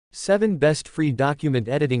7 Best Free Document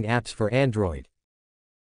Editing Apps for Android.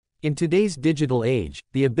 In today's digital age,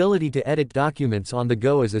 the ability to edit documents on the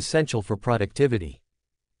go is essential for productivity.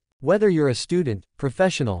 Whether you're a student,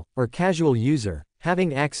 professional, or casual user,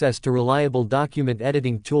 having access to reliable document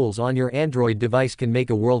editing tools on your Android device can make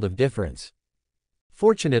a world of difference.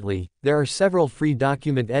 Fortunately, there are several free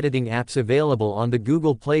document editing apps available on the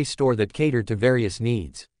Google Play Store that cater to various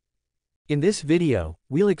needs. In this video,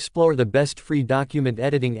 we'll explore the best free document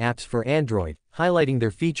editing apps for Android, highlighting their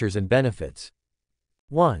features and benefits.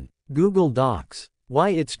 1. Google Docs.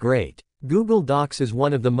 Why it's great. Google Docs is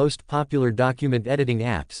one of the most popular document editing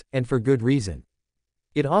apps, and for good reason.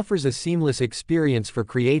 It offers a seamless experience for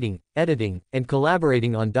creating, editing, and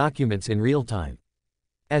collaborating on documents in real time.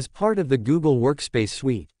 As part of the Google Workspace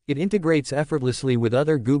suite, it integrates effortlessly with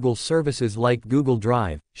other Google services like Google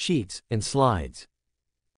Drive, Sheets, and Slides.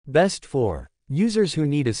 Best for users who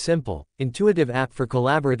need a simple, intuitive app for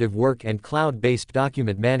collaborative work and cloud-based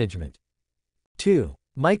document management. 2.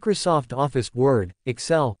 Microsoft Office Word,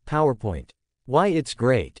 Excel, PowerPoint. Why it's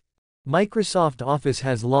great. Microsoft Office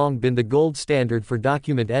has long been the gold standard for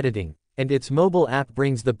document editing, and its mobile app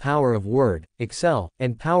brings the power of Word, Excel,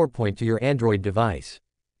 and PowerPoint to your Android device.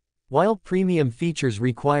 While premium features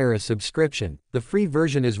require a subscription, the free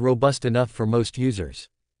version is robust enough for most users.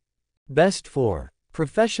 Best for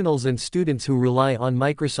professionals and students who rely on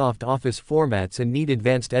Microsoft Office formats and need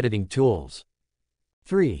advanced editing tools.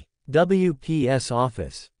 3. WPS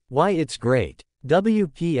Office. Why it's great.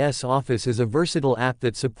 WPS Office is a versatile app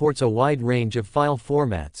that supports a wide range of file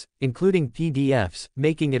formats, including PDFs,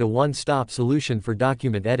 making it a one-stop solution for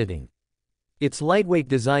document editing. Its lightweight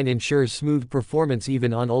design ensures smooth performance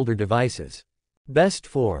even on older devices. Best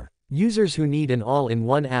for users who need an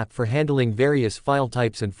all-in-one app for handling various file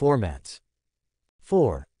types and formats.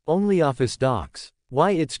 4. ONLYOFFICE Docs.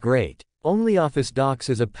 Why it's great. ONLYOFFICE Docs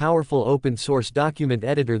is a powerful open-source document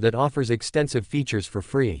editor that offers extensive features for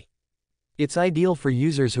free. It's ideal for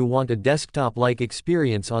users who want a desktop-like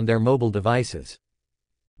experience on their mobile devices.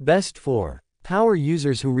 Best for power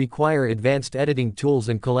users who require advanced editing tools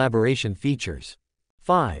and collaboration features.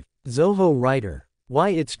 5. Zoho Writer.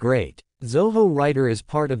 Why it's great. Zoho Writer is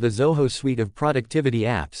part of the Zoho suite of productivity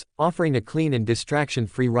apps, offering a clean and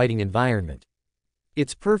distraction-free writing environment.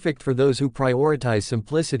 It's perfect for those who prioritize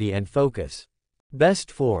simplicity and focus. Best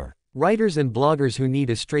for writers and bloggers who need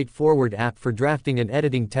a straightforward app for drafting and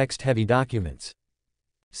editing text-heavy documents.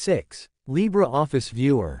 6. LibreOffice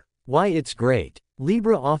Viewer. Why it's great.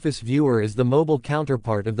 LibreOffice Viewer is the mobile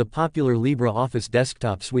counterpart of the popular LibreOffice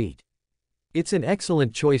desktop suite. It's an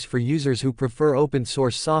excellent choice for users who prefer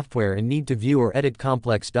open-source software and need to view or edit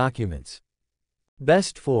complex documents.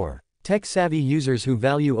 Best for tech-savvy users who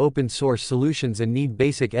value open-source solutions and need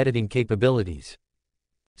basic editing capabilities.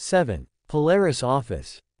 7. Polaris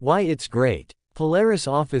Office. Why it's great. Polaris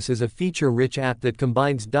Office is a feature-rich app that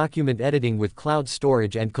combines document editing with cloud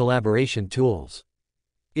storage and collaboration tools.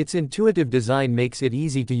 Its intuitive design makes it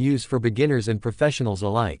easy to use for beginners and professionals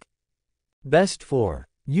alike. Best for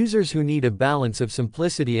users who need a balance of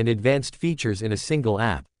simplicity and advanced features in a single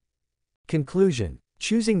app. Conclusion.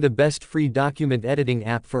 Choosing the best free document editing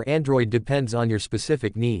app for Android depends on your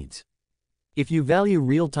specific needs. If you value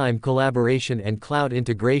real-time collaboration and cloud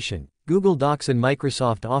integration, Google Docs and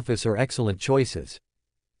Microsoft Office are excellent choices.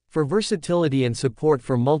 For versatility and support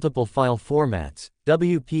for multiple file formats,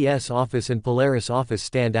 WPS Office and Polaris Office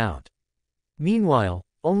stand out. Meanwhile,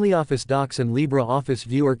 ONLYOFFICE Docs and LibreOffice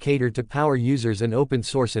Viewer cater to power users and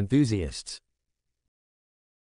open-source enthusiasts.